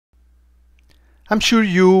I'm sure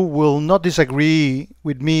you will not disagree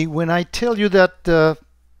with me when I tell you that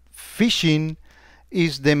phishing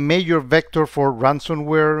is the major vector for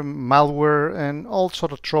ransomware, malware, and all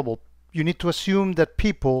sort of trouble. You need to assume that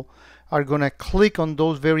people are going to click on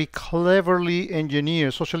those very cleverly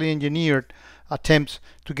engineered, socially engineered attempts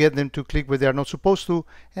to get them to click where they are not supposed to,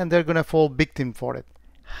 and they're going to fall victim for it.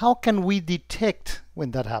 How can we detect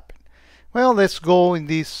when that happens? Well, let's go in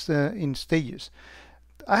these in stages.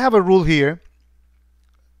 I have a rule here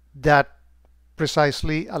that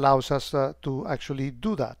precisely allows us to actually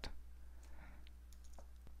do that.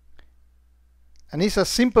 And it's as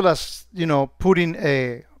simple as, putting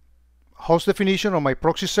a host definition on my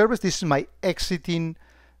proxy service. This is my exiting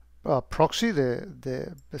proxy.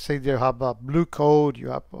 Let's say you have blue code, you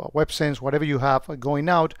have WebSense, whatever you have going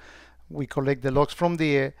out. We collect the logs from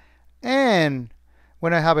there. And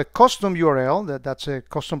when I have a custom URL, that's a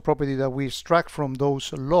custom property that we extract from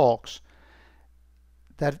those logs,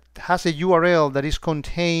 that has a URL that is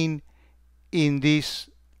contained in this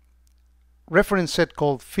reference set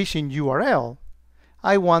called phishing URL,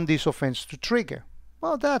 I want this offense to trigger.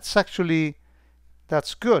 Well, that's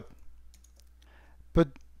good. But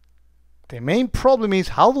the main problem is,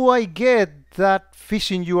 how do I get that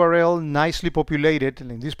phishing URL nicely populated?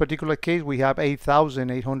 And in this particular case, we have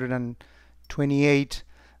 8,828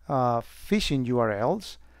 phishing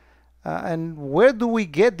URLs. And where do we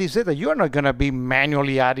get this data? You're not going to be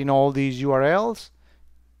manually adding all these URLs.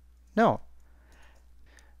 No.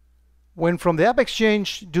 When from the App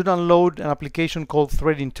Exchange you download an application called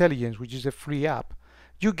Threat Intelligence, which is a free app,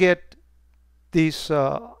 you get this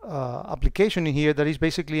application in here that is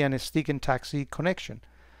basically an stick and taxi connection.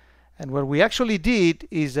 And what we actually did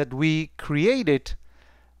is that we created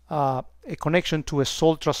a connection to a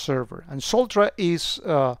Soltra server. And Soltra is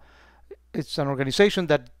it's an organization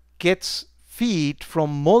that gets feed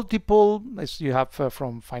from multiple, as you have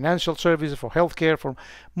from financial services, for healthcare, from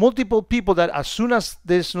multiple people, that as soon as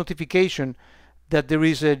there's notification that there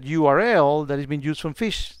is a URL that is being used from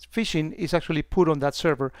phishing, is actually put on that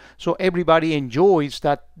server. So everybody enjoys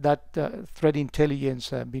that threat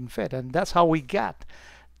intelligence being fed. And that's how we got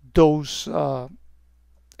those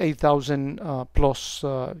 8,000 plus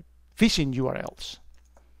phishing URLs.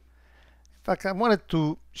 In fact, I wanted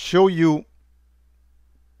to show you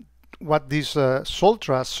what this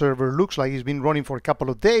Soltra server looks like. It's been running for a couple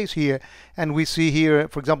of days here, and we see here,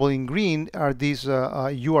 for example, in green are these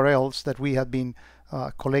URLs that we have been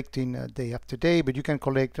collecting day after day. But you can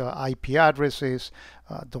collect IP addresses,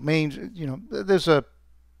 domains. There's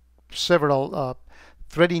several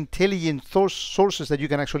threat intelligence sources that you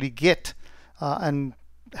can actually get and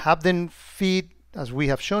have them feed, as we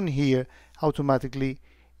have shown here, automatically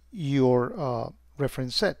your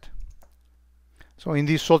reference set. So in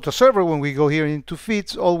this Soltra server, when we go here into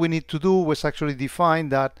feeds, all we need to do was actually define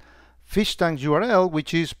that fish tank URL,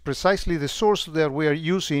 which is precisely the source that we are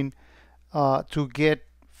using to get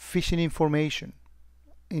phishing information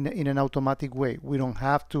in an automatic way. We don't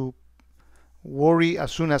have to worry.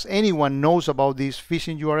 As soon as anyone knows about these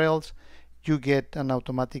phishing URLs, you get an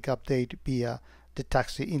automatic update via the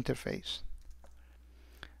taxi interface.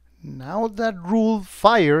 Now that rule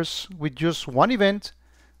fires with just one event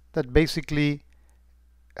that basically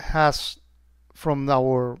has from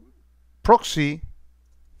our proxy,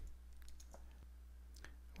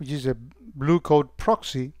 which is a blue code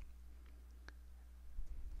proxy.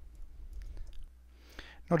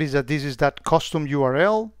 Notice that this is that custom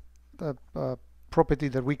URL property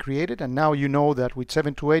that we created, and now you know that with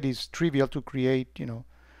 728 it's trivial to create,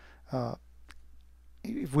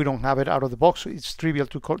 if we don't have it out of the box, it's trivial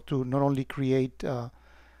to not only create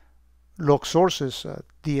log sources,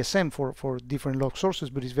 DSM for different log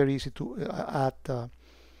sources, but it's very easy to add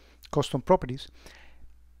custom properties.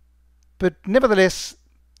 But nevertheless,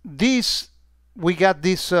 we got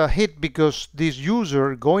this hit because this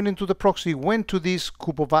user going into the proxy went to this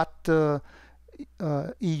kupovat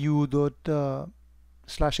eu./API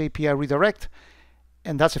redirect,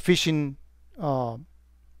 and that's a phishing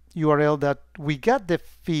URL that we got the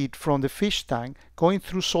feed from the fish tank going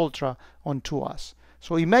through Soltra onto us.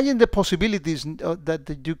 So imagine the possibilities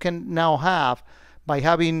that you can now have by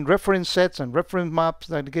having reference sets and reference maps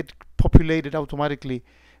that get populated automatically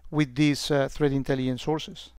with these threat intelligence sources.